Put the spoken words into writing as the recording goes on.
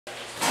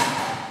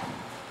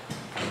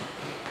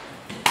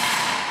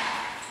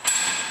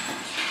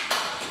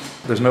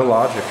there's no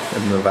logic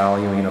in the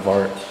valuing of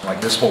art.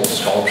 Like this whole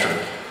sculpture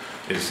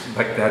is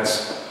like,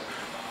 that's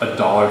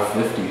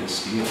 $1.50 a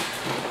steal.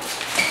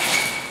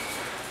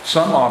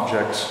 Some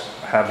objects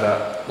have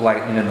that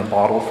lightning in the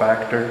bottle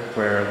factor,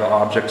 where the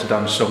object's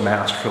done so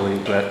masterfully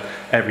that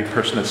every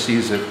person that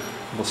sees it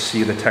will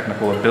see the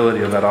technical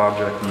ability of that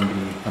object and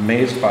be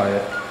amazed by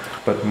it.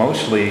 But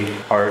mostly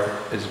art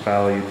is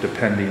valued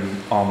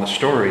depending on the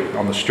story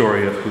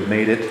of who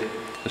made it,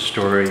 the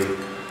story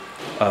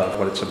of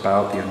what it's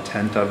about, the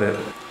intent of it.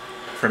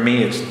 For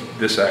me, it's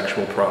this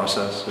actual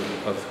process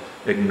of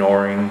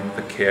ignoring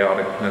the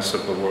chaoticness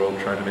of the world,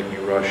 trying to make me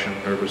rush in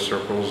nervous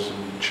circles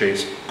and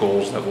chase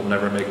goals that will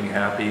never make me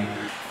happy.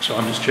 So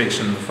I'm just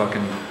chasing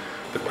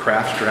the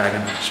crafts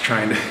dragon, just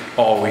trying to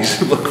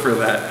always look for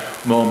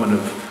that moment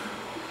of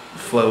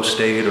flow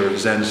state or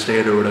Zen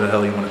state or whatever the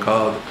hell you want to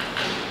call it.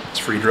 It's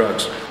free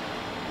drugs.